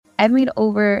I've made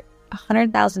over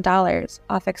 $100,000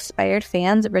 off expired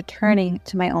fans returning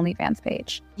to my OnlyFans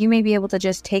page. You may be able to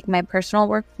just take my personal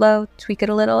workflow, tweak it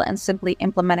a little, and simply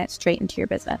implement it straight into your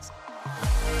business.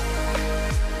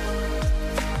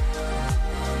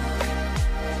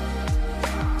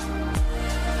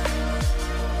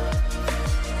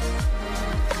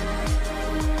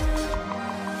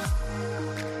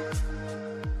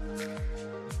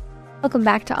 Welcome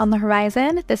back to On the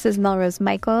Horizon. This is Melrose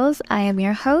Michaels. I am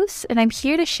your host, and I'm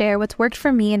here to share what's worked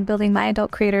for me in building my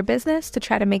adult creator business to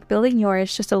try to make building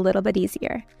yours just a little bit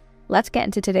easier. Let's get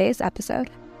into today's episode.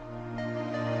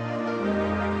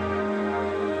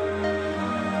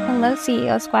 Hello,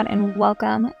 CEO Squad, and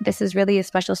welcome. This is really a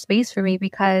special space for me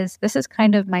because this is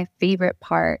kind of my favorite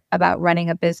part about running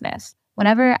a business.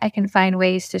 Whenever I can find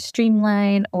ways to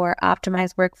streamline or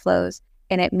optimize workflows,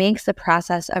 and it makes the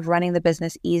process of running the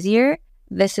business easier,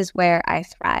 this is where I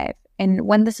thrive. And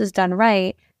when this is done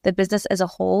right, the business as a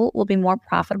whole will be more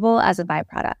profitable as a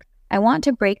byproduct. I want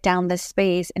to break down this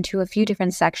space into a few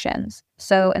different sections.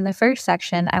 So in the first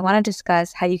section, I want to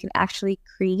discuss how you can actually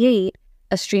create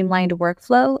a streamlined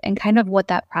workflow and kind of what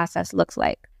that process looks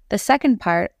like. The second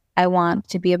part, I want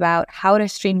to be about how to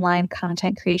streamline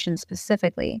content creation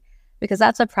specifically, because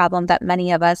that's a problem that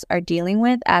many of us are dealing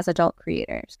with as adult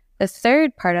creators. The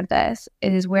third part of this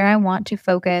is where I want to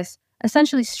focus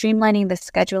essentially streamlining the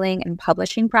scheduling and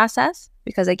publishing process,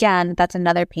 because again, that's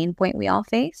another pain point we all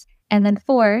face. And then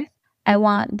fourth, I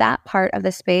want that part of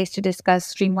the space to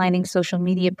discuss streamlining social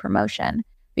media promotion,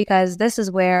 because this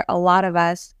is where a lot of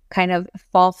us kind of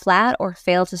fall flat or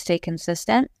fail to stay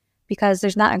consistent because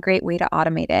there's not a great way to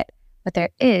automate it. But there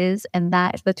is, and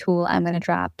that is the tool I'm going to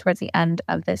drop towards the end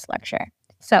of this lecture.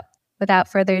 So without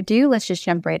further ado, let's just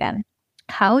jump right in.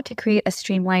 How to create a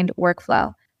streamlined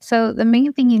workflow. So the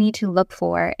main thing you need to look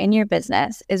for in your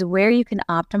business is where you can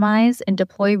optimize and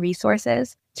deploy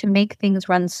resources to make things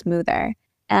run smoother.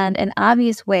 And an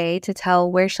obvious way to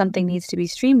tell where something needs to be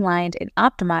streamlined and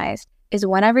optimized is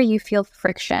whenever you feel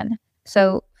friction.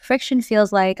 So friction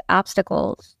feels like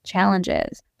obstacles,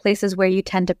 challenges, places where you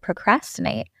tend to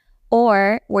procrastinate,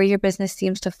 or where your business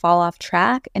seems to fall off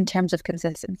track in terms of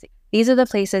consistency. These are the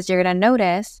places you're going to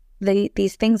notice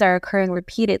these things are occurring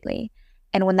repeatedly.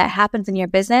 And when that happens in your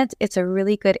business, it's a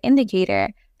really good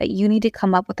indicator that you need to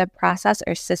come up with a process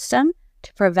or system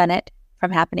to prevent it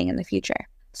from happening in the future.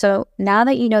 So now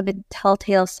that you know the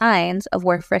telltale signs of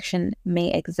where friction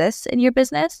may exist in your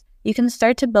business, you can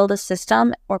start to build a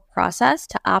system or process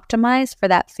to optimize for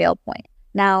that fail point.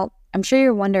 Now, I'm sure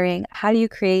you're wondering, how do you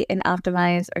create an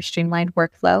optimized or streamlined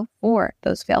workflow for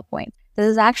those fail points? This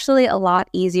is actually a lot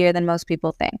easier than most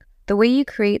people think. The way you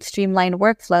create streamlined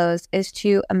workflows is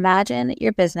to imagine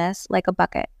your business like a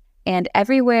bucket. And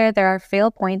everywhere there are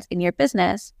fail points in your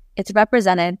business, it's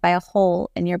represented by a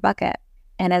hole in your bucket.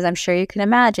 And as I'm sure you can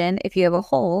imagine, if you have a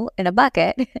hole in a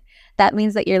bucket, that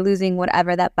means that you're losing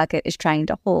whatever that bucket is trying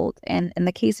to hold. And in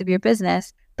the case of your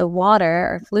business, the water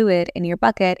or fluid in your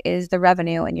bucket is the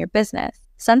revenue in your business.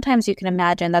 Sometimes you can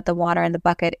imagine that the water in the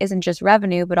bucket isn't just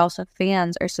revenue, but also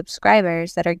fans or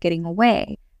subscribers that are getting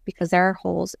away because there are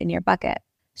holes in your bucket.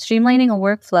 Streamlining a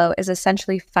workflow is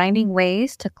essentially finding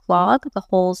ways to clog the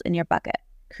holes in your bucket.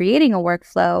 Creating a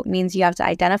workflow means you have to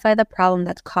identify the problem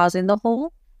that's causing the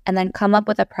hole and then come up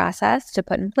with a process to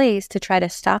put in place to try to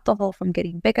stop the hole from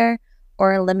getting bigger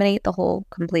or eliminate the hole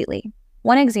completely.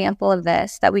 One example of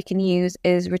this that we can use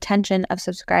is retention of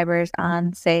subscribers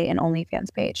on, say, an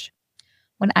OnlyFans page.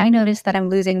 When I notice that I'm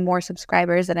losing more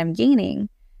subscribers than I'm gaining,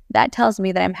 that tells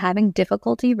me that I'm having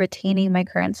difficulty retaining my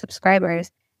current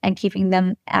subscribers and keeping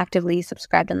them actively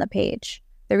subscribed on the page.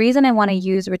 The reason I want to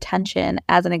use retention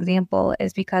as an example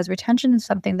is because retention is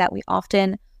something that we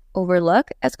often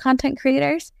overlook as content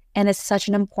creators, and is such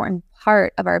an important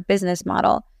part of our business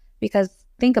model, because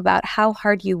think about how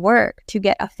hard you work to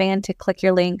get a fan to click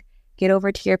your link, get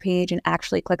over to your page, and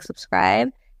actually click subscribe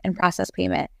and process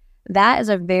payment. That is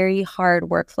a very hard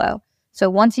workflow. So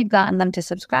once you've gotten them to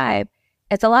subscribe,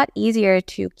 it's a lot easier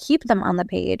to keep them on the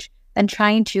page than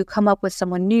trying to come up with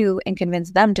someone new and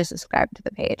convince them to subscribe to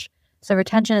the page. So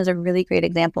retention is a really great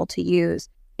example to use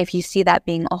if you see that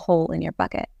being a hole in your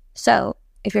bucket. So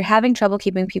if you're having trouble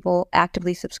keeping people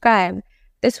actively subscribed,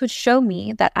 this would show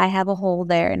me that I have a hole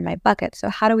there in my bucket. So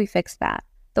how do we fix that?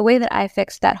 The way that I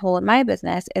fixed that hole in my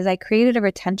business is I created a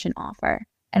retention offer.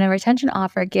 And a retention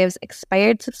offer gives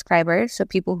expired subscribers, so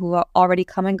people who are already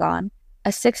come and gone, a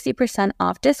 60%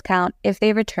 off discount if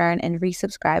they return and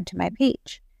resubscribe to my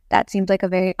page. That seems like a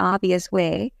very obvious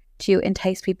way to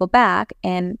entice people back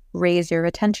and raise your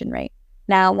retention rate.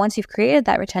 Now, once you've created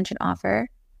that retention offer,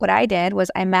 what I did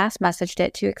was I mass messaged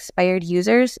it to expired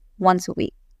users once a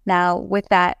week. Now, with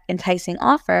that enticing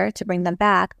offer to bring them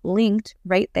back linked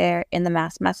right there in the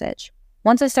mass message.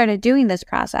 Once I started doing this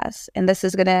process, and this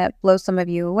is going to blow some of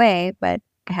you away, but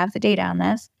I have the data on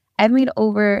this, I've made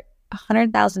over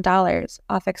 $100,000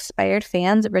 off expired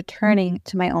fans returning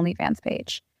to my OnlyFans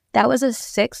page. That was a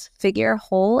 6-figure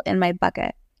hole in my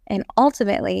bucket. And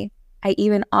ultimately, I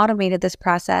even automated this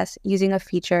process using a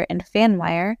feature in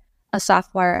FanWire, a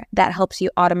software that helps you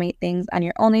automate things on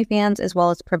your OnlyFans as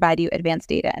well as provide you advanced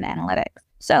data and analytics.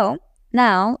 So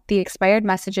now the expired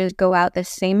messages go out the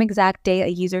same exact day a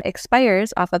user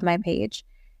expires off of my page.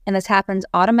 And this happens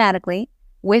automatically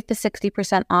with the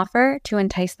 60% offer to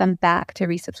entice them back to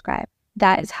resubscribe.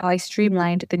 That is how I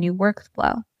streamlined the new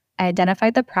workflow. I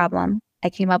identified the problem, I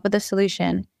came up with a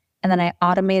solution, and then I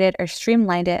automated or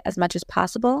streamlined it as much as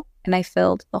possible, and I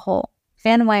filled the hole.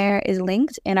 FanWire is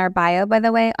linked in our bio, by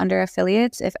the way, under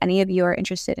affiliates if any of you are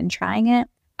interested in trying it.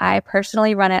 I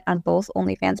personally run it on both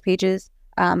OnlyFans pages,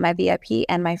 my VIP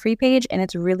and my free page, and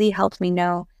it's really helped me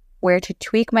know where to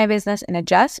tweak my business and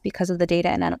adjust because of the data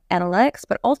and analytics,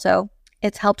 but also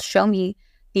it's helped show me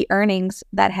the earnings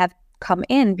that have come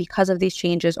in because of these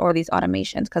changes or these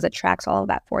automations, because it tracks all of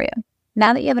that for you.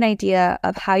 Now that you have an idea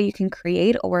of how you can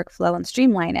create a workflow and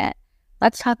streamline it,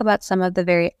 let's talk about some of the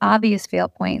very obvious fail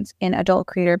points in adult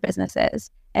creator businesses.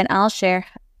 And I'll share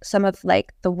some of the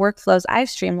workflows I've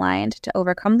streamlined to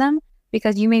overcome them,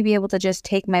 because you may be able to just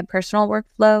take my personal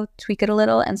workflow, tweak it a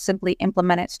little, and simply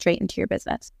implement it straight into your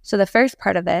business. So the first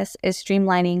part of this is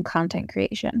streamlining content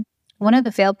creation. One of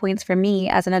the fail points for me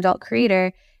as an adult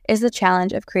creator is the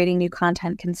challenge of creating new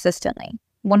content consistently.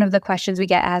 One of the questions we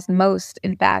get asked most,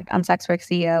 in fact, on Sexwork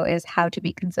CEO is how to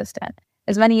be consistent.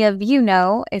 As many of you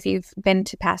know, if you've been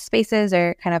to past spaces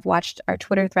or kind of watched our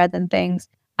Twitter threads and things,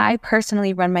 I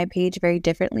personally run my page very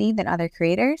differently than other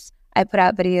creators. I put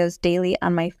out videos daily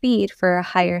on my feed for a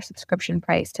higher subscription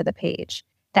price to the page.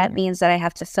 That means that I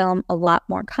have to film a lot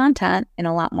more content and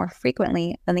a lot more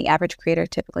frequently than the average creator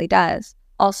typically does.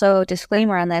 Also,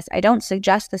 disclaimer on this, I don't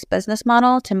suggest this business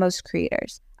model to most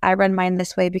creators. I run mine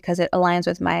this way because it aligns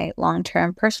with my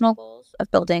long-term personal goals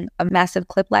of building a massive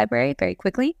clip library very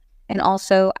quickly. And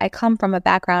also, I come from a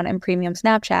background in premium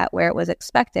Snapchat where it was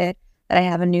expected that I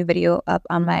have a new video up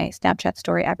on my Snapchat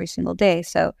story every single day.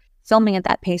 So filming at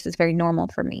that pace is very normal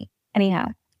for me. Anyhow,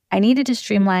 I needed to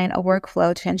streamline a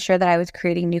workflow to ensure that I was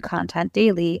creating new content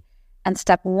daily. And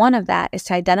step one of that is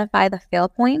to identify the fail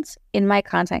points in my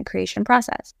content creation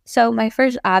process. So my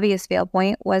first obvious fail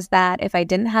point was that if I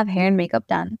didn't have hair and makeup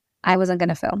done, I wasn't going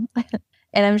to film.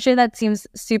 And I'm sure that seems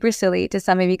super silly to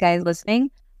some of you guys listening.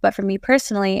 But for me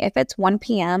personally, if it's 1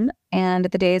 p.m. and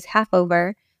the day is half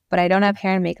over, but I don't have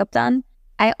hair and makeup done,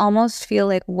 I almost feel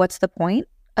like, what's the point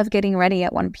of getting ready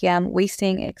at 1 p.m.,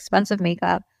 wasting expensive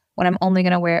makeup when I'm only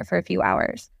going to wear it for a few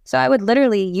hours? So I would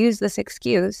literally use this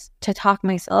excuse to talk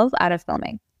myself out of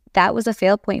filming. That was a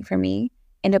fail point for me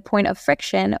and a point of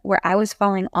friction where I was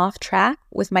falling off track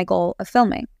with my goal of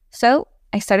filming. So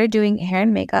I started doing hair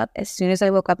and makeup as soon as I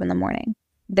woke up in the morning.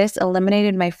 This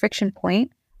eliminated my friction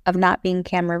point of not being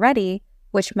camera ready,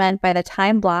 which meant by the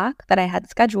time block that I had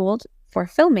scheduled for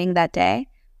filming that day,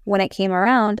 when it came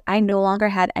around, I no longer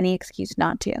had any excuse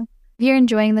not to. If you're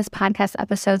enjoying this podcast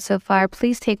episode so far,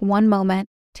 please take one moment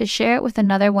to share it with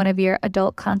another one of your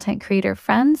adult content creator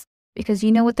friends, because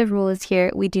you know what the rule is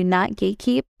here. We do not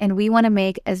gatekeep, and we want to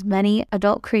make as many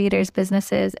adult creators'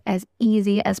 businesses as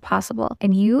easy as possible.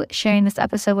 And you sharing this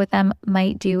episode with them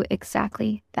might do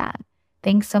exactly that.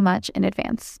 Thanks so much in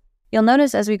advance. You'll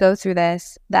notice as we go through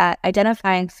this that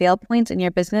identifying fail points in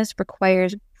your business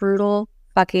requires brutal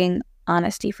fucking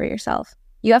honesty for yourself.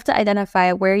 You have to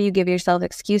identify where you give yourself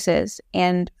excuses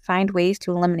and find ways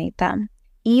to eliminate them,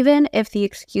 even if the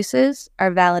excuses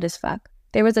are valid as fuck.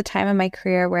 There was a time in my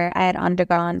career where I had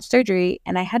undergone surgery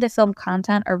and I had to film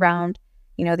content around,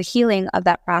 the healing of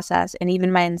that process and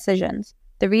even my incisions.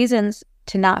 The reasons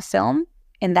to not film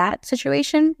in that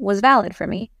situation was valid for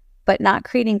me, but not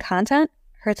creating content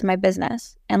hurts my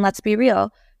business. And let's be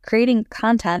real, creating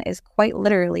content is quite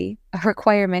literally a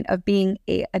requirement of being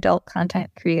an adult content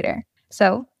creator.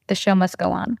 So the show must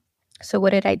go on. So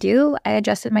what did I do? I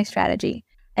adjusted my strategy.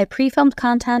 I pre-filmed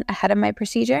content ahead of my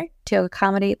procedure to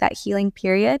accommodate that healing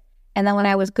period. And then when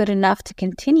I was good enough to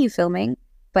continue filming,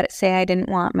 but say I didn't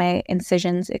want my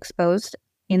incisions exposed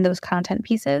in those content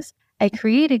pieces, I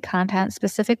created content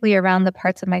specifically around the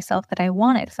parts of myself that I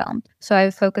wanted filmed. So I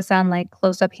would focus on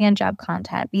close-up hand job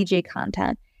content, BJ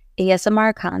content,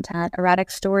 ASMR content, erotic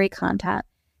story content,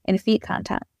 and feet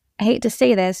content. I hate to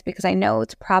say this because I know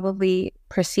it's probably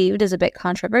perceived as a bit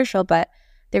controversial, but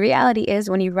The reality is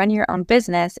when you run your own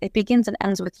business, it begins and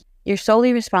ends with you're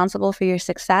solely responsible for your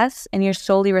success and you're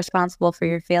solely responsible for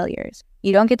your failures.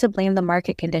 You don't get to blame the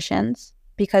market conditions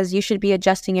because you should be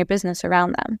adjusting your business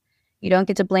around them. You don't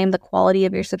get to blame the quality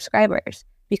of your subscribers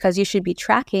because you should be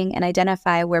tracking and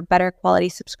identify where better quality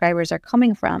subscribers are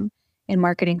coming from and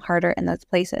marketing harder in those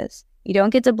places. You don't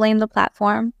get to blame the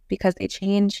platform because they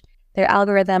change their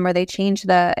algorithm or they change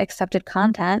the accepted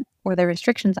content or the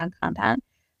restrictions on content,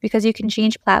 because you can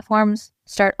change platforms,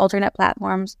 start alternate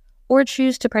platforms, or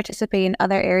choose to participate in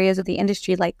other areas of the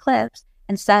industry like clips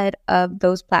instead of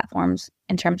those platforms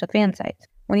in terms of fan sites.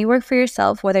 When you work for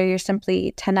yourself, whether you're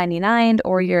simply 1099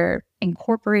 or you're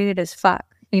incorporated as fuck,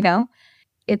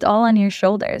 it's all on your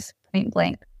shoulders, point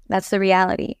blank. That's the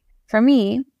reality. For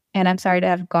me, and I'm sorry to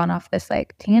have gone off this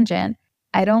tangent,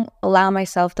 I don't allow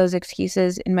myself those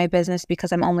excuses in my business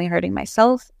because I'm only hurting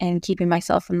myself and keeping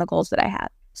myself from the goals that I have.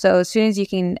 So as soon as you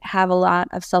can have a lot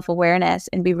of self-awareness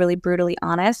and be really brutally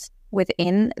honest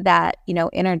within that,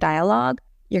 inner dialogue,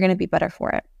 you're going to be better for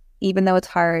it. Even though it's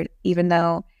hard, even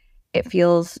though it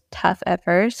feels tough at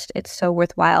first, it's so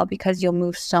worthwhile because you'll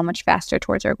move so much faster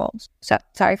towards your goals. So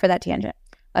sorry for that tangent.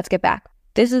 Let's get back.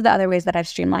 This is the other ways that I've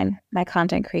streamlined my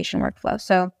content creation workflow.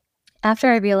 So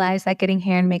after I realized that getting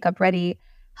hair and makeup ready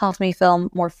helped me film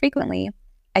more frequently,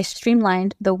 I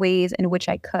streamlined the ways in which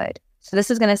I could. So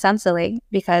this is going to sound silly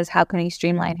because how can you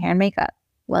streamline hair and makeup?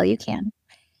 Well, you can.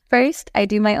 First, I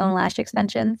do my own lash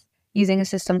extensions using a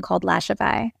system called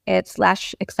Lashify. It's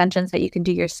lash extensions that you can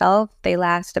do yourself. They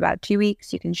last about 2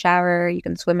 weeks. You can shower, you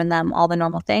can swim in them, all the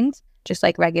normal things, just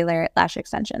like regular lash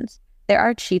extensions. There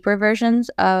are cheaper versions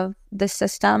of this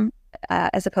system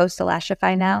as opposed to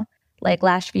Lashify now, like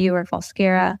LashView or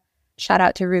Falscara. Shout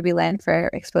out to Ruby Lynn for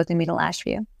exposing me to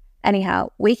LashView. Anyhow,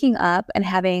 waking up and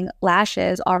having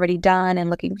lashes already done and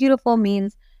looking beautiful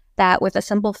means that with a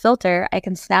simple filter, I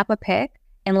can snap a pic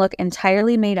and look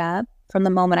entirely made up from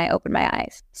the moment I open my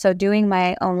eyes. So doing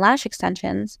my own lash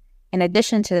extensions, in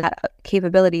addition to that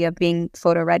capability of being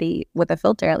photo ready with a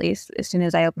filter, at least as soon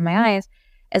as I open my eyes,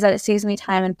 is that it saves me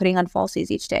time in putting on falsies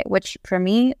each day, which for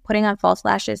me, putting on false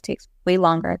lashes takes way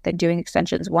longer than doing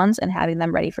extensions once and having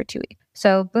them ready for 2 weeks.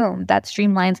 So boom, that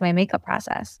streamlines my makeup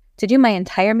process. To do my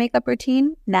entire makeup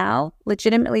routine now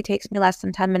legitimately takes me less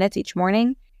than 10 minutes each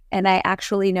morning, and I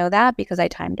actually know that because I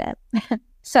timed it.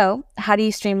 So how do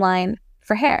you streamline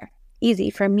for hair? Easy.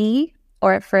 For me,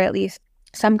 or for at least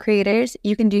some creators,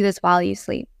 you can do this while you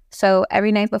sleep. So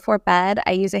every night before bed,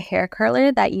 I use a hair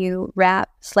curler that you wrap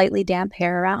slightly damp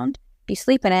hair around. You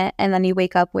sleep in it, and then you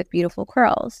wake up with beautiful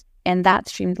curls. And that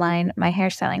streamlined my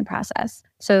hairstyling process.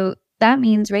 So that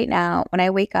means right now, when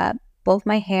I wake up, both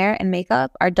my hair and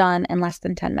makeup are done in less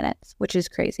than 10 minutes, which is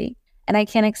crazy. And I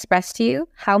can't express to you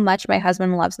how much my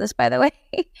husband loves this, by the way,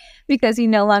 because he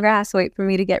no longer has to wait for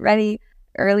me to get ready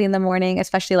early in the morning,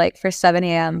 especially for 7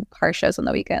 a.m. car shows on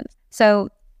the weekends. So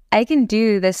I can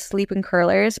do this sleep and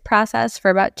curlers process for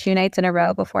about 2 nights in a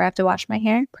row before I have to wash my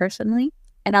hair, personally.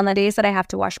 And on the days that I have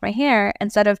to wash my hair,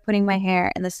 instead of putting my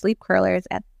hair in the sleep curlers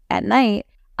at night,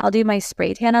 I'll do my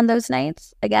spray tan on those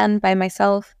nights. Again, by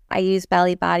myself, I use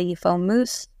Belly Body Foam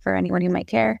Mousse for anyone who might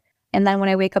care. And then when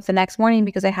I wake up the next morning,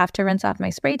 because I have to rinse off my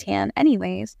spray tan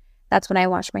anyways, that's when I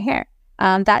wash my hair.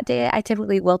 That day, I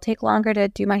typically will take longer to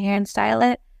do my hair and style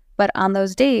it. But on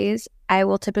those days, I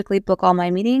will typically book all my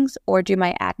meetings or do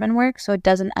my admin work, so it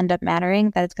doesn't end up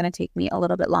mattering that it's going to take me a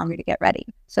little bit longer to get ready.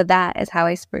 So that is how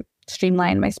I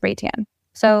streamline my spray tan.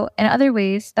 So in other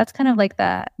ways, that's kind of like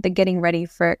the getting ready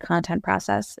for content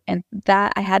process. And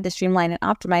that I had to streamline and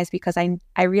optimize because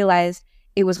I realized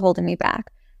it was holding me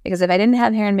back. Because if I didn't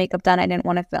have hair and makeup done, I didn't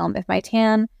want to film. If my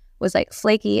tan was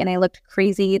flaky and I looked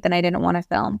crazy, then I didn't want to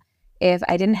film. If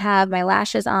I didn't have my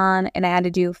lashes on and I had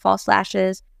to do false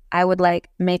lashes, I would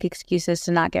make excuses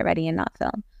to not get ready and not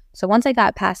film. So once I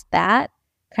got past that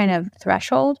kind of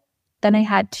threshold, then I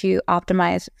had to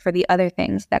optimize for the other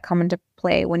things that come into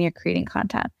play when you're creating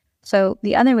content. So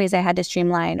the other ways I had to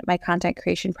streamline my content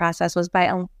creation process was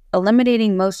by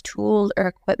eliminating most tools or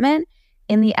equipment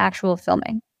in the actual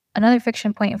filming. Another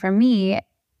friction point for me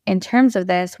in terms of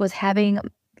this was having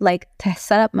to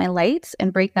set up my lights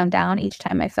and break them down each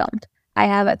time I filmed. I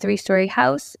have a 3-story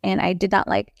house, and I did not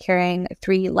like carrying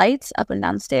 3 lights up and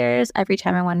down stairs every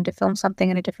time I wanted to film something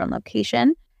in a different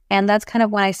location. And that's kind of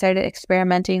when I started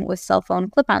experimenting with cell phone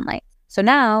clip-on lights. So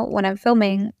now when I'm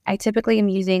filming, I typically am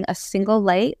using a single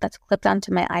light that's clipped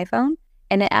onto my iPhone,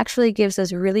 and it actually gives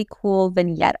this really cool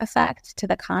vignette effect to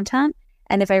the content.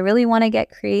 And if I really want to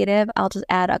get creative, I'll just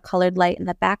add a colored light in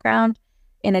the background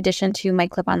in addition to my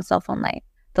clip-on cell phone light.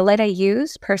 The light I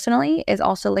use personally is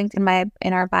also linked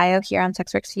in our bio here on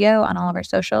SexWorks CEO on all of our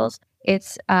socials.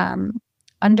 It's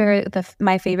under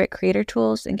my favorite creator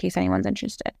tools in case anyone's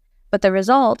interested. But the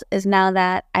result is now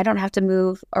that I don't have to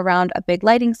move around a big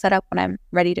lighting setup when I'm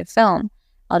ready to film.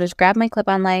 I'll just grab my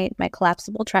clip-on light, my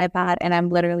collapsible tripod, and I'm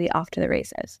literally off to the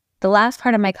races. The last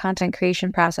part of my content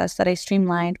creation process that I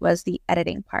streamlined was the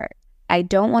editing part. I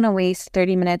don't want to waste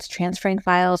 30 minutes transferring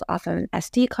files off of an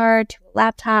SD card to a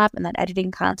laptop and then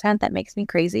editing content. That makes me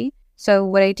crazy. So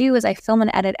what I do is I film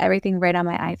and edit everything right on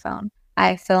my iPhone.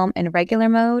 I film in regular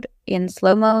mode, in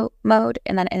slow-mo mode,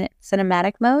 and then in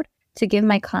cinematic mode to give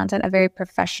my content a very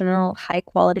professional,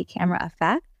 high-quality camera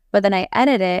effect. But then I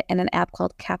edit it in an app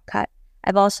called CapCut.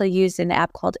 I've also used an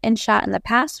app called InShot in the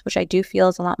past, which I do feel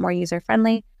is a lot more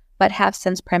user-friendly, but have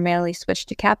since primarily switched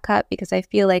to CapCut because I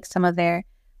feel like some of their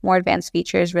more advanced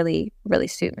features really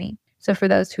suit me. So for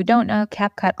those who don't know,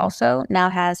 CapCut also now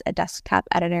has a desktop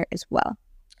editor as well.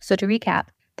 So to recap,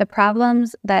 the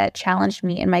problems that challenged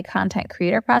me in my content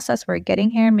creator process were getting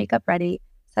hair and makeup ready,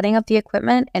 setting up the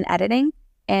equipment, and editing.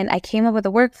 And I came up with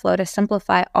a workflow to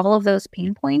simplify all of those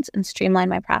pain points and streamline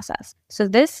my process. So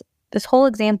this whole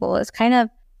example is kind of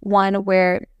one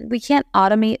where we can't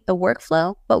automate the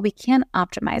workflow, but we can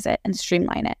optimize it and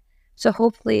streamline it. So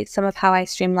hopefully some of how I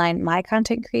streamline my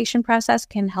content creation process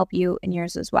can help you in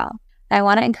yours as well. I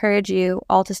want to encourage you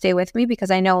all to stay with me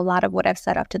because I know a lot of what I've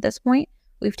said up to this point,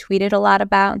 we've tweeted a lot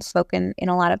about and spoken in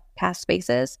a lot of past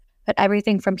spaces, but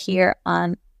everything from here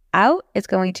on out is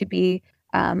going to be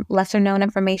lesser known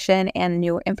information and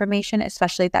new information,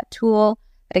 especially that tool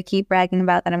that I keep bragging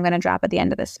about that I'm going to drop at the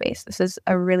end of this space. This is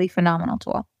a really phenomenal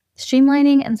tool.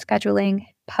 Streamlining and scheduling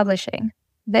publishing.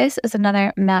 This is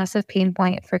another massive pain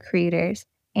point for creators.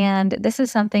 And this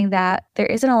is something that there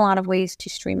isn't a lot of ways to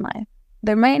streamline.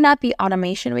 There might not be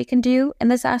automation we can do in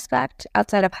this aspect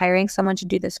outside of hiring someone to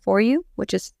do this for you,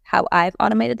 which is how I've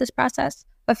automated this process.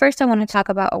 But first, I want to talk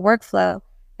about a workflow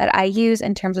that I use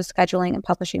in terms of scheduling and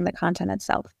publishing the content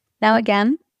itself. Now,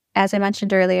 again, as I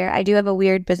mentioned earlier, I do have a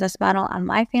weird business model on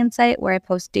my fan site where I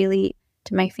post daily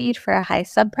to my feed for a high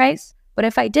sub price. But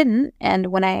if I didn't, and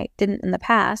when I didn't in the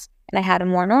past, and I had a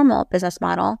more normal business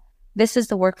model, this is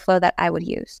the workflow that I would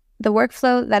use. The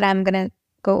workflow that I'm going to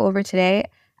go over today,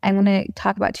 I'm going to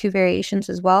talk about two variations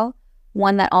as well.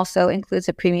 One that also includes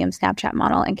a premium Snapchat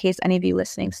model in case any of you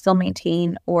listening still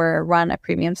maintain or run a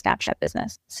premium Snapchat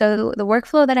business. So the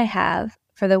workflow that I have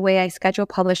for the way I schedule,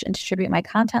 publish, and distribute my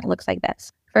content looks like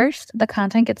this. First, the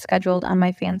content gets scheduled on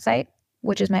my fan site,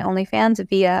 which is my OnlyFans,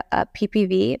 via a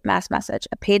PPV mass message,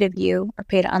 a pay to view or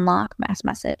pay to unlock mass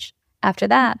message. After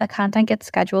that, the content gets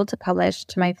scheduled to publish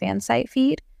to my fan site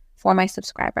feed for my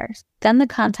subscribers. Then the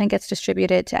content gets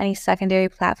distributed to any secondary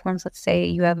platforms. Let's say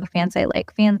you have a fan site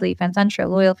like Fansly, Fansentro,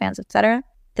 LoyalFans, etc.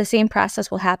 The same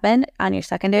process will happen on your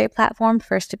secondary platform,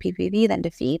 first to PPV, then to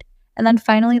feed. And then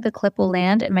finally, the clip will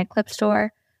land in my clip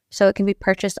store, so it can be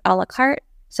purchased a la carte.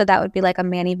 So that would be like a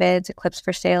ManyVids, a Clips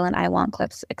for Sale, and I Want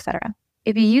Clips, etc.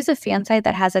 If you use a fan site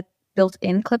that has a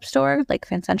built-in clip store, like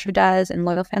Fansentro does and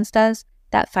LoyalFans does,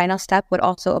 that final step would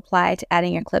also apply to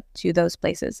adding your clip to those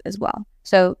places as well.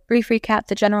 So brief recap,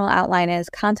 the general outline is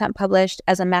content published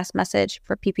as a mass message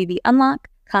for PPV unlock,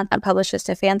 content publishes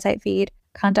to fan site feed,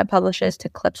 content publishes to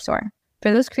clip store.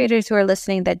 For those creators who are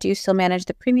listening that do still manage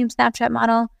the premium Snapchat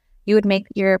model, you would make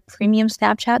your premium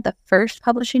Snapchat the first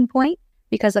publishing point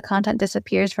because the content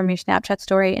disappears from your Snapchat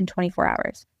story in 24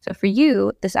 hours. So for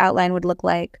you, this outline would look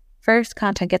like first,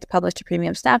 content gets published to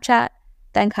premium Snapchat,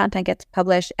 then content gets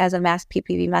published as a mass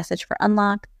PPV message for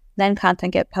unlock, then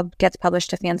content gets published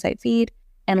to fan site feed,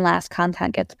 and last,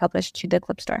 content gets published to the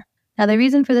clip store. Now, the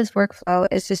reason for this workflow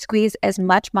is to squeeze as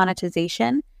much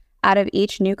monetization out of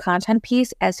each new content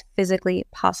piece as physically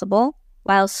possible,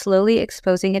 while slowly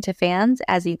exposing it to fans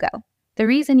as you go. The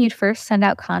reason you'd first send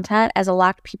out content as a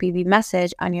locked PPV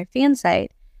message on your fan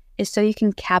site is so you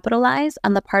can capitalize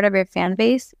on the part of your fan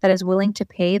base that is willing to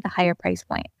pay the higher price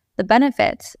point. The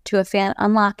benefits to a fan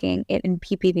unlocking it in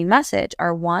PPV message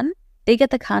are: one, they get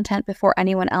the content before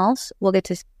anyone else will get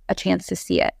a chance to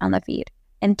see it on the feed.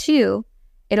 And two,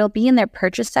 it'll be in their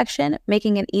purchase section,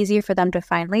 making it easier for them to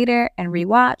find later and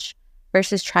rewatch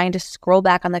versus trying to scroll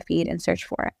back on the feed and search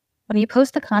for it. When you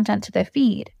post the content to the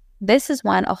feed, this is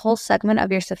when a whole segment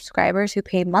of your subscribers who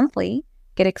pay monthly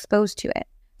get exposed to it.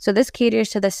 So this caters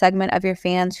to the segment of your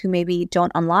fans who maybe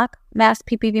don't unlock mass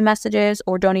PPV messages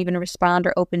or don't even respond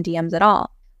or open DMs at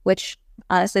all, which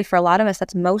honestly, for a lot of us,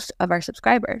 that's most of our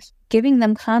subscribers. Giving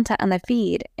them content on the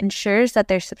feed ensures that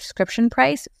their subscription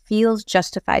price feels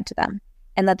justified to them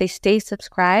and that they stay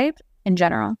subscribed in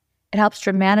general. It helps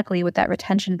dramatically with that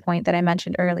retention point that I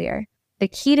mentioned earlier. The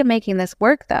key to making this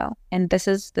work, though, and this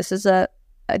is a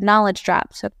knowledge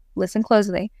drop, so listen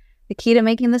closely. The key to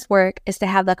making this work is to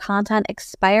have the content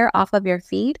expire off of your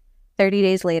feed 30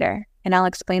 days later, and I'll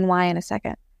explain why in a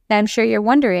second. Now, I'm sure you're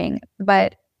wondering,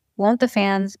 but won't the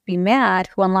fans be mad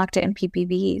who unlocked it in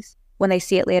PPVs when they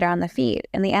see it later on the feed?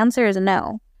 And the answer is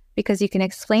no, because you can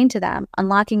explain to them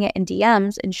unlocking it in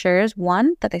DMs ensures,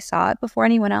 one, that they saw it before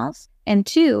anyone else, and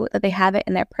two, that they have it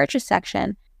in their purchase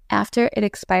section after it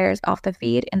expires off the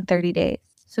feed in 30 days.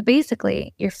 So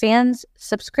basically, your fans'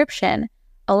 subscription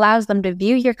allows them to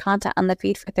view your content on the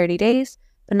feed for 30 days,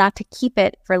 but not to keep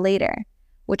it for later,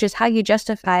 which is how you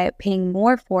justify paying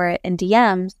more for it in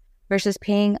DMs versus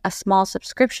paying a small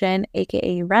subscription,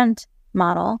 aka rent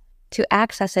model, to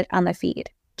access it on the feed.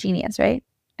 Genius, right?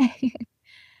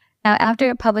 Now, after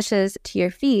it publishes to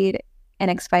your feed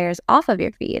and expires off of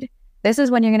your feed, this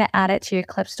is when you're going to add it to your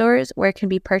clip stores where it can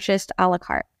be purchased a la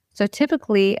carte. So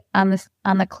typically on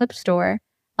the clip store,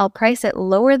 I'll price it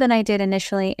lower than I did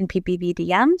initially in PPV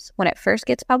DMs when it first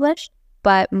gets published,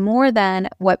 but more than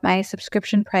what my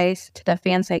subscription price to the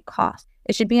fan site costs.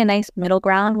 It should be a nice middle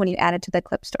ground when you add it to the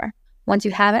clip store. Once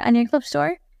you have it on your clip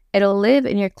store, it'll live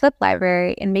in your clip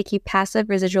library and make you passive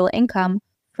residual income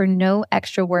for no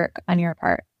extra work on your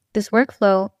part. This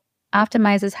workflow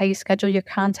optimizes how you schedule your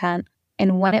content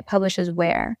and when it publishes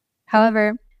where.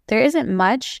 However, there isn't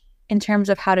much in terms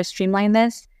of how to streamline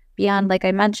this beyond, like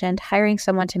I mentioned, hiring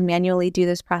someone to manually do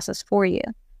this process for you.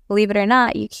 Believe it or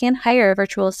not, you can hire a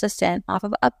virtual assistant off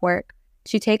of Upwork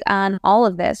to take on all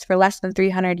of this for less than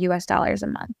 $300 a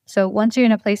month. So once you're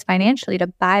in a place financially to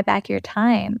buy back your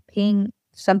time, paying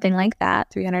something like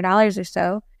that, $300 or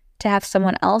so, to have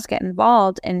someone else get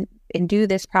involved and do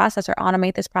this process or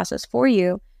automate this process for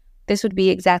you, this would be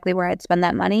exactly where I'd spend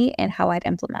that money and how I'd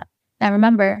implement. Now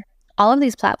remember, all of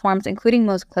these platforms, including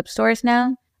most clip stores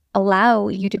now, allow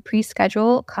you to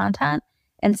pre-schedule content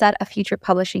and set a future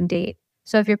publishing date.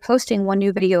 So if you're posting one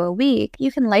new video a week, you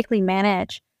can likely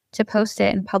manage to post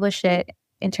it and publish it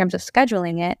in terms of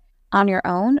scheduling it on your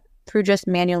own through just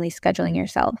manually scheduling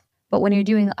yourself. But when you're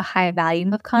doing a high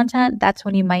volume of content, that's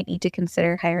when you might need to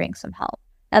consider hiring some help.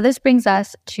 Now, this brings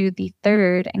us to the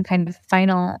third and kind of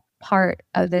final part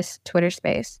of this Twitter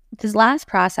space. This last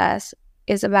process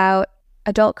is about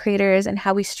adult creators and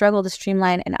how we struggle to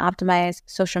streamline and optimize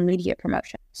social media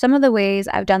promotion. Some of the ways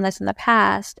I've done this in the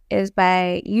past is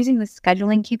by using the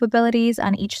scheduling capabilities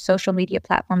on each social media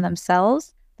platform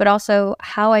themselves, but also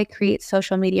how I create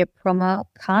social media promo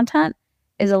content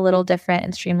is a little different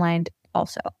and streamlined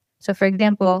also. So for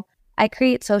example, I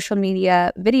create social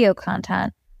media video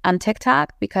content on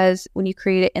TikTok because when you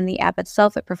create it in the app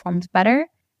itself, it performs better.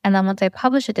 And then once I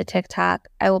publish it to TikTok,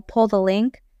 I will pull the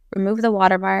link, remove the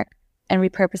watermark, and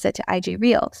repurpose it to IG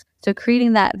Reels. So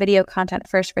creating that video content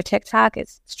first for TikTok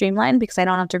is streamlined because I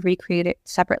don't have to recreate it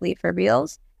separately for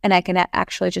Reels. And I can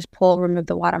actually just remove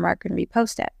the watermark and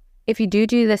repost it. If you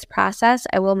do this process,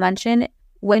 I will mention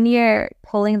when you're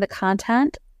pulling the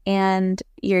content and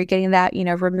you're getting that,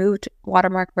 removed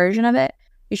watermark version of it,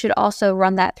 you should also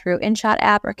run that through InShot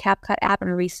app or CapCut app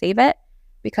and resave it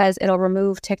because it'll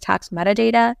remove TikTok's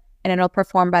metadata and it'll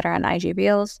perform better on IG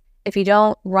Reels. If you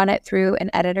don't run it through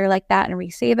an editor like that and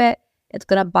resave it, it's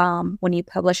going to bomb when you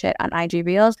publish it on IG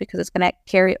Reels because it's going to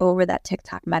carry over that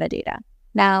TikTok metadata.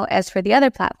 Now, as for the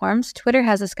other platforms, Twitter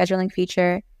has a scheduling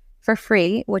feature for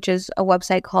free, which is a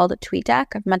website called TweetDeck.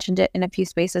 I've mentioned it in a few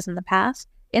spaces in the past.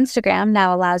 Instagram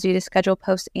now allows you to schedule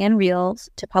posts and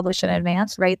Reels to publish in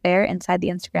advance right there inside the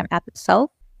Instagram app itself.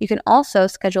 You can also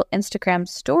schedule Instagram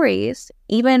stories,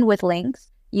 even with links,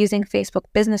 using Facebook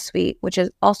Business Suite, which is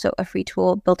also a free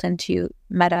tool built into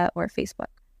Meta or Facebook.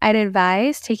 I'd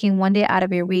advise taking one day out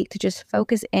of your week to just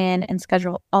focus in and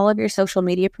schedule all of your social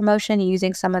media promotion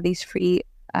using some of these free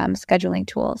scheduling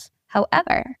tools.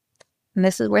 However, and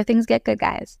this is where things get good,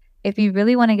 guys, if you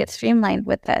really want to get streamlined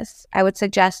with this, I would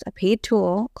suggest a paid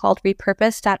tool called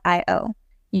repurpose.io.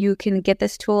 You can get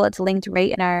this tool. It's linked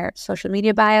right in our social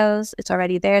media bios. It's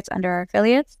already there. It's under our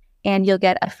affiliates. And you'll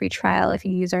get a free trial if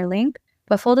you use our link.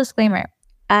 But full disclaimer,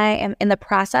 I am in the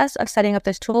process of setting up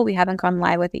this tool. We haven't gone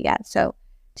live with it yet. So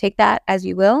take that as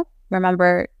you will.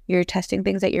 Remember, you're testing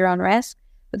things at your own risk.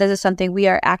 But this is something we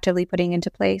are actively putting into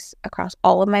place across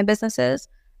all of my businesses.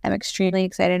 I'm extremely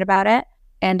excited about it.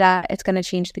 And it's going to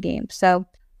change the game. So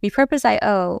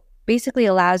Repurpose.io basically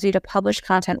allows you to publish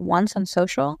content once on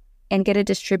social and get it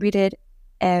distributed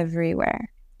everywhere.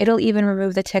 It'll even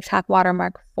remove the TikTok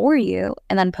watermark for you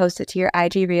and then post it to your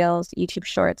IG Reels, YouTube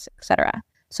Shorts, etc.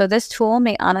 So this tool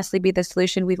may honestly be the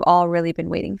solution we've all really been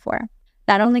waiting for.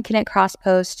 Not only can it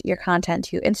cross-post your content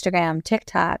to Instagram,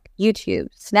 TikTok, YouTube,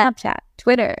 Snapchat,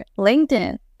 Twitter,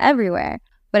 LinkedIn, everywhere,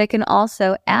 but it can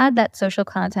also add that social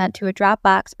content to a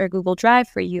Dropbox or Google Drive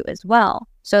for you as well.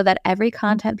 so that every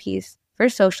content piece for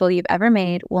social you've ever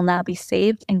made will now be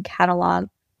saved and cataloged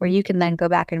where you can then go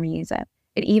back and reuse it.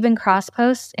 It even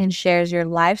cross-posts and shares your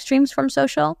live streams from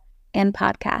social and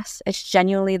podcasts. It's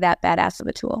genuinely that badass of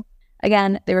a tool.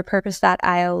 Again, the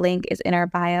repurpose.io link is in our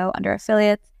bio under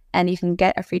affiliates, and you can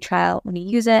get a free trial when you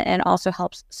use it, and it also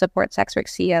helps support Sexwork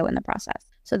SEO in the process.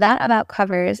 So that about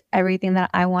covers everything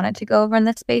that I wanted to go over in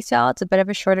this space, y'all. It's a bit of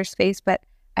a shorter space, but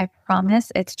I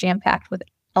promise it's jam-packed with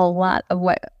a lot of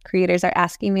what creators are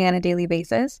asking me on a daily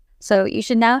basis. So you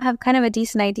should now have kind of a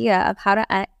decent idea of how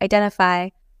to identify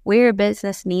where your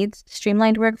business needs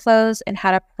streamlined workflows and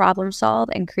how to problem solve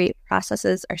and create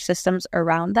processes or systems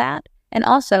around that. And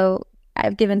also,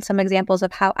 I've given some examples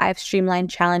of how I've streamlined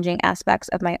challenging aspects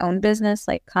of my own business,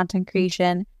 like content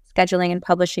creation, scheduling and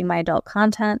publishing my adult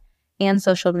content, and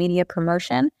social media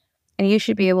promotion. And you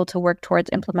should be able to work towards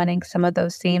implementing some of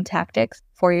those same tactics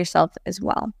for yourself as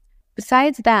well.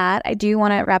 Besides that, I do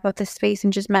want to wrap up this space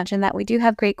and just mention that we do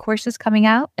have great courses coming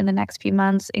out in the next few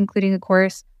months, including a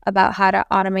course about how to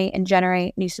automate and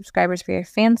generate new subscribers for your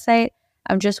fan site.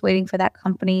 I'm just waiting for that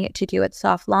company to do its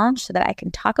soft launch so that I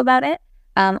can talk about it.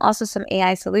 Also some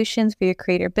AI solutions for your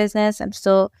creator business. I'm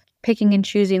still picking and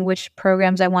choosing which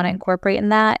programs I want to incorporate in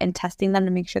that and testing them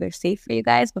to make sure they're safe for you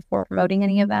guys before promoting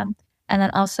any of them. And then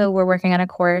also we're working on a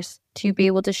course to be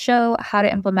able to show how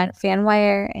to implement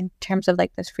FanWire in terms of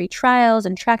like those free trials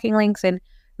and tracking links and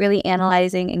really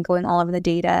analyzing and going all over the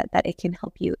data that it can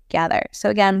help you gather. So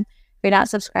again, if you're not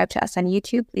subscribed to us on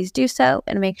YouTube, please do so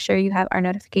and make sure you have our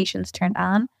notifications turned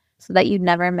on so that you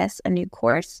never miss a new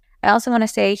course. I also want to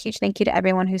say a huge thank you to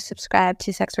everyone who's subscribed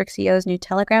to Sexwork SEO's new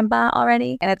Telegram bot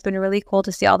already, and it's been really cool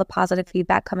to see all the positive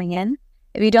feedback coming in.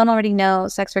 If you don't already know,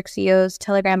 Sexwork SEO's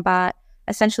Telegram bot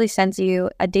essentially sends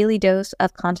you a daily dose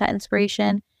of content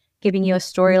inspiration, giving you a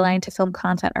storyline to film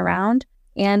content around,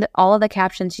 and all of the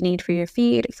captions you need for your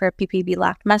feed, for a PPB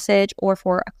locked message, or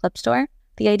for a clip store.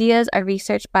 The ideas are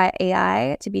researched by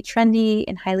AI to be trendy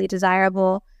and highly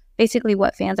desirable, basically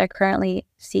what fans are currently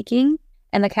seeking.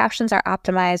 And the captions are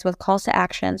optimized with calls to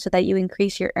action so that you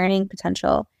increase your earning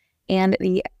potential and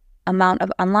the amount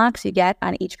of unlocks you get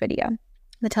on each video.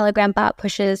 The Telegram bot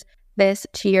pushes this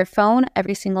to your phone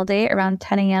every single day around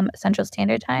 10 a.m. Central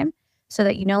Standard Time so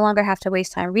that you no longer have to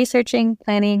waste time researching,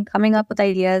 planning, coming up with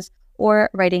ideas, or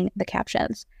writing the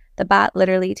captions. The bot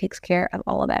literally takes care of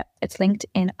all of it. It's linked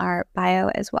in our bio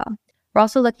as well. We're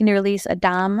also looking to release a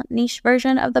Dom niche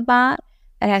version of the bot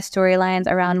that has storylines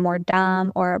around more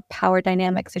Dom or power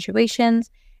dynamic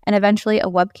situations, and eventually a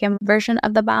webcam version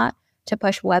of the bot to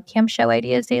push webcam show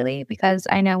ideas daily, because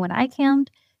I know when I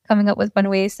cammed, coming up with fun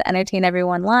ways to entertain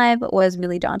everyone live was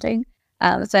really daunting.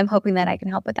 So I'm hoping that I can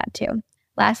help with that too.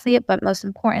 Lastly, but most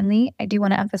importantly, I do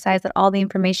want to emphasize that all the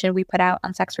information we put out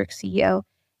on Sexwork SEO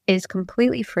is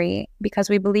completely free, because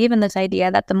we believe in this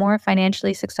idea that the more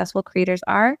financially successful creators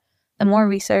are, the more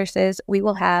resources we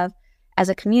will have as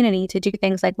a community to do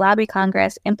things like lobby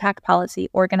Congress, impact policy,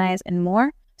 organize, and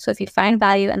more. So if you find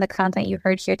value in the content you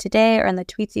heard here today or in the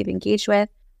tweets you've engaged with,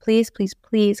 please, please,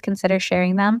 please consider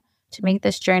sharing them to make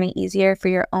this journey easier for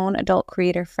your own adult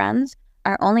creator friends.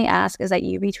 Our only ask is that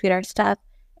you retweet our stuff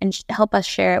and help us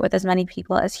share it with as many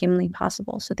people as humanly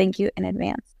possible. So thank you in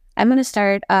advance. I'm going to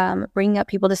start bringing up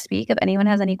people to speak. If anyone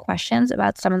has any questions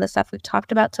about some of the stuff we've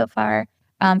talked about so far,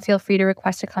 feel free to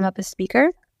request to come up as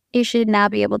speaker. You should now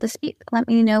be able to speak. Let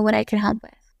me know what I can help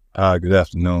with. Good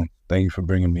afternoon. Thank you for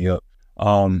bringing me up.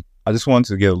 I just wanted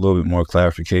to get a little bit more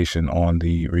clarification on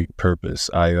the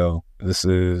repurpose.io. This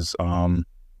is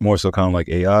more so kind of like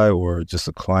AI, or just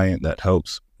a client that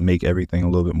helps make everything a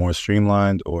little bit more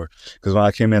streamlined, or because when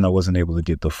I came in, I wasn't able to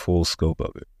get the full scope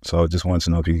of it. So I just wanted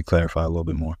to know if you could clarify a little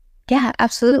bit more. Yeah,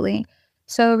 absolutely.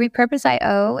 So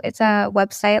repurpose.io, it's a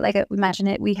website, like we mentioned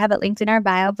it, we have it linked in our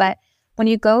bio, but when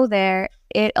you go there,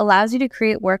 it allows you to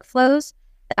create workflows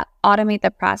that automate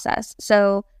the process.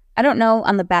 So I don't know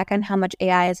on the back end how much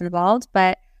AI is involved,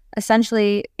 but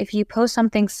essentially, if you post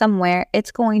something somewhere,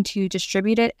 it's going to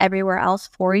distribute it everywhere else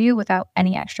for you without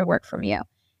any extra work from you.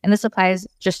 And this applies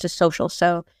just to social.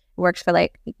 So it works for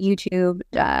like YouTube,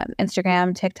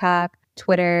 Instagram, TikTok,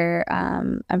 Twitter,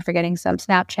 I'm forgetting some,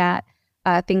 Snapchat,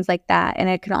 things like that. And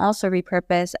it can also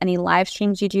repurpose any live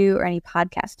streams you do or any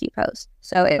podcast you post.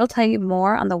 So it'll tell you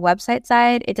more on the website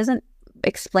side. It doesn't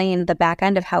explain the back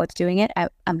end of how it's doing it,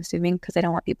 I'm assuming, because I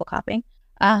don't want people copying.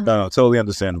 No, totally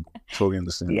understandable. Totally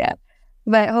understandable. Yeah.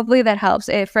 But hopefully that helps.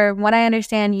 From what I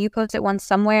understand, you post it once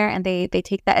somewhere and they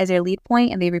take that as their lead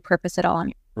point and they repurpose it all on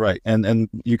you. Right. And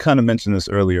you kind of mentioned this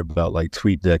earlier about like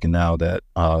TweetDeck, and now that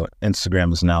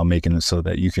Instagram is now making it so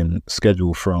that you can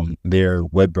schedule from their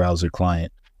web browser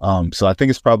client So I think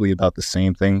it's probably about the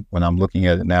same thing when I'm looking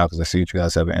at it now, because I see that you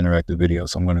guys have an interactive video,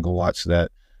 so I'm going to go watch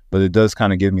that. But it does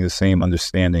kind of give me the same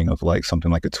understanding of like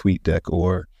something like a TweetDeck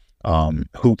or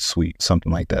Hootsuite,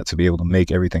 something like that, to be able to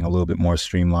make everything a little bit more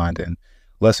streamlined and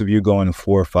less of you going to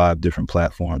 4 or 5 different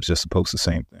platforms just to post the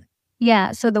same thing.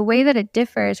 Yeah, so the way that it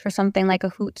differs for something like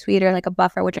a Hootsuite or like a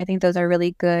Buffer, which I think those are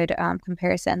really good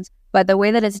comparisons, but the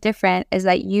way that it's different is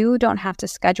that you don't have to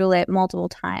schedule it multiple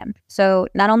times. So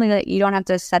not only that you don't have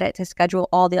to set it to schedule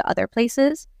all the other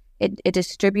places, it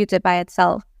distributes it by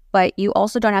itself, but you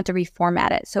also don't have to reformat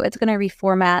it. So it's going to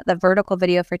reformat the vertical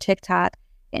video for TikTok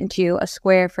into a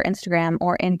square for Instagram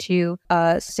or into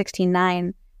a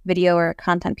 16:9 video or a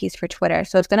content piece for Twitter.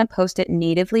 So it's going to post it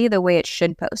natively the way it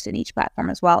should post in each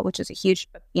platform as well, which is a huge,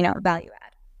 value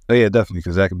add. Oh yeah, definitely,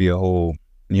 because that could be a whole,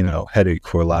 headache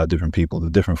for a lot of different people,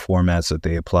 the different formats that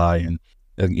they apply. And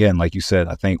again, like you said,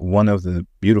 I think one of the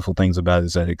beautiful things about it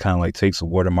is that it kind of like takes a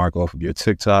watermark off of your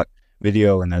TikTok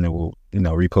video, and then it will,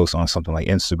 repost on something like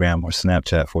Instagram or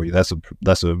Snapchat for you.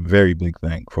 That's a very big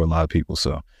thing for a lot of people.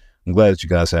 So I'm glad that you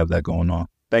guys have that going on.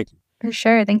 Thank you. For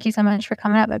sure. Thank you so much for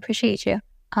coming up. I appreciate you.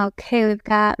 Okay, we've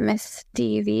got Miss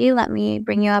Stevie. Let me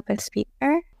bring you up as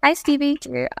speaker. Hi, Stevie.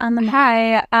 You're on the mic.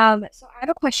 Hi. So I have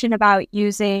a question about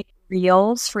using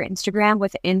Reels for Instagram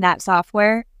within that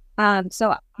software.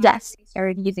 So Yes. I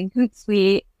started using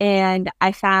Hootsuite, and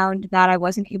I found that I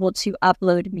wasn't able to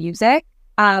upload music.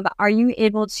 Are you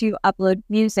able to upload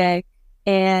music,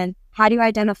 and how do you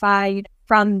identify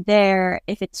from there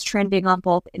if it's trending on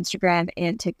both Instagram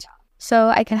and TikTok? So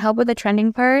I can help with the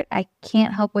trending part. I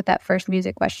can't help with that first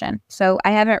music question. So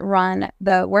I haven't run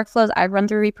the workflows I run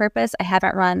through Repurpose. I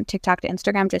haven't run TikTok to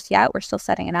Instagram just yet. We're still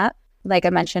setting it up. Like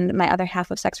I mentioned, my other half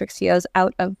of Sex Work CEO is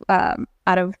out of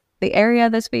the area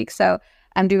this week, so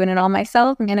I'm doing it all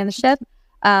myself. I'm getting the ship.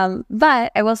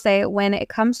 But I will say, when it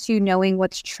comes to knowing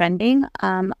what's trending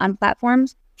on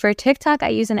platforms, for TikTok, I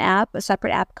use a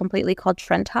separate app completely called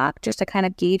Trend Talk, just to kind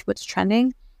of gauge what's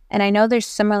trending. And I know there's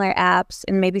similar apps,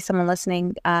 and maybe someone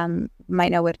listening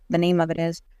might know what the name of it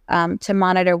is, to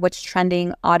monitor what's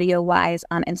trending audio-wise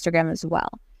on Instagram as well.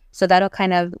 So that'll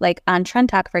kind of, like on Trend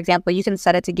Talk, for example, you can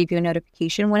set it to give you a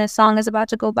notification when a song is about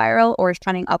to go viral or is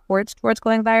trending upwards towards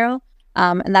going viral.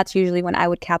 And that's usually when I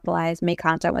would capitalize, make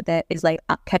content with it, is like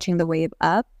catching the wave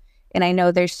up. And I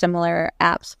know there's similar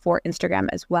apps for Instagram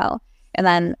as well. And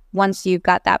then once you've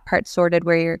got that part sorted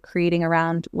where you're creating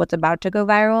around what's about to go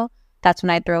viral, that's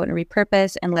when I throw it in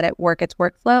Repurpose and let it work its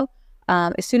workflow.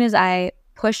 As soon as I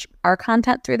push our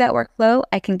content through that workflow,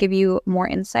 I can give you more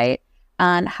insight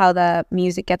on how the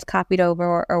music gets copied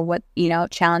over or what,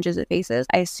 challenges it faces.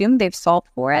 I assume they've solved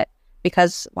for it,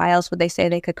 because why else would they say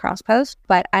they could cross-post?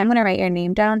 But I'm going to write your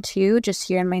name down too, just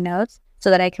here in my notes, so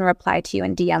that I can reply to you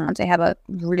in DM once I have a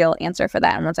real answer for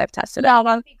that and once I've tested it. Yeah,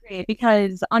 that would be great,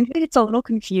 because on Twitter it's a little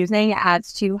confusing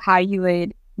as to how you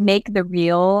would make the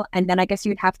reel, and then I guess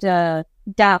you'd have to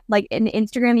like in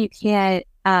Instagram you can't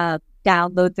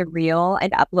download the reel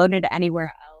and upload it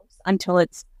anywhere else until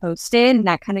it's posted, and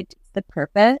that kind of defeats the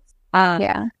purpose.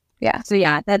 Yeah. So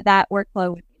yeah, that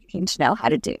workflow would be interesting to know how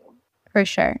to do. For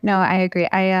sure. No, I agree.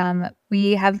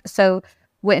 We have, so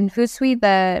in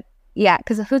Hootsuite,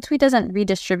 because the Hootsuite doesn't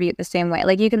redistribute the same way.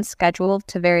 Like you can schedule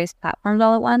to various platforms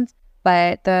all at once,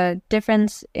 but the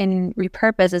difference in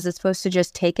Repurpose is it's supposed to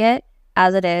just take it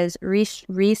as it is,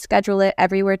 reschedule it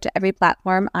everywhere to every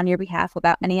platform on your behalf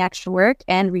without any extra work,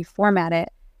 and reformat it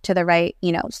to the right,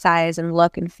 size and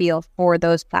look and feel for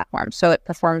those platforms, so it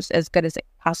performs as good as it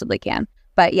possibly can.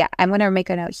 But yeah, I'm going to make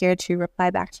a note here to reply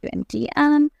back to you in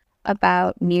DM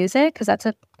about music, because that's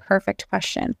a perfect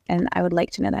question, and I would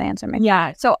like to know that answer.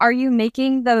 Yeah. So are you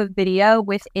making the video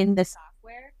within the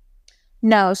software?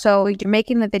 No. So you're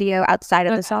making the video outside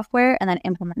of the software and then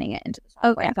implementing it into the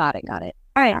software. Okay. Got it.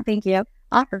 All right. Thank you.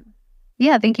 Awesome.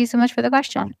 Yeah. Thank you so much for the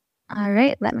question. All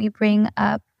right. Let me bring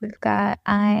up, we've got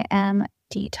I am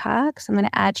Detox. I'm going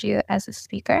to add you as a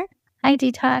speaker. Hi,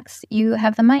 Detox. You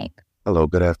have the mic. Hello.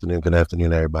 Good afternoon. Good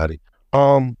afternoon, everybody.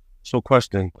 So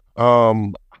question,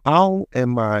 how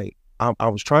am I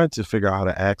was trying to figure out how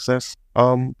to access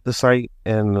the site,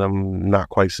 and I'm not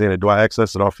quite seeing it. Do I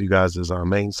access it off you guys'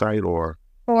 main site or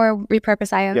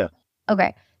Repurpose.io? Yeah.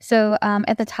 Okay. So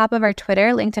at the top of our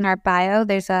Twitter, linked in our bio,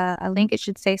 there's a link. It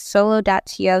should say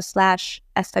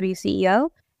solo.to/SWCEO.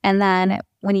 And then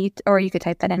or you could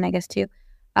type that in, I guess, too.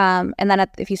 And then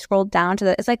if you scroll down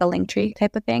to it's like a link tree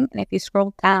type of thing. And if you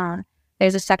scroll down,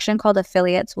 there's a section called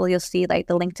affiliates where you'll see like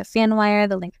the link to FanWire,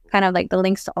 the link, kind of like the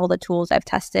links to all the tools I've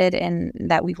tested and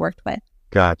that we've worked with.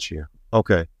 Got you.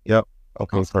 Okay. Yep.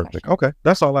 Okay, Awesome perfect. question. Okay,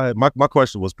 that's all I had. My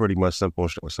question was pretty much simple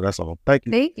and short, so that's all. Thank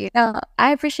you. Thank you. No,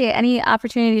 I appreciate any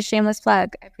opportunity to shameless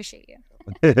plug. I appreciate you.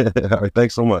 All right,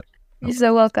 thanks so much. You're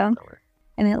so welcome.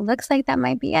 And it looks like that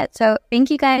might be it. So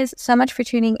thank you guys so much for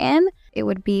tuning in. It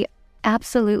would be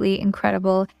absolutely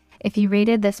incredible if you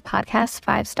rated this podcast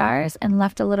 5 stars and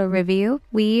left a little review.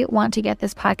 We want to get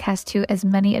this podcast to as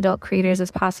many adult creators as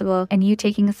possible, and you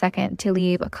taking a second to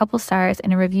leave a couple stars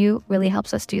and a review really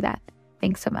helps us do that.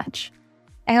 Thanks so much.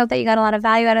 I hope that you got a lot of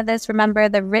value out of this. Remember,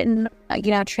 the written,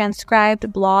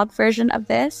 transcribed blog version of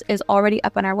this is already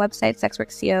up on our website,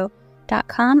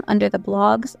 sexworksco.com, under the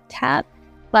blogs tab.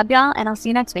 Love y'all, and I'll see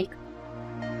you next week.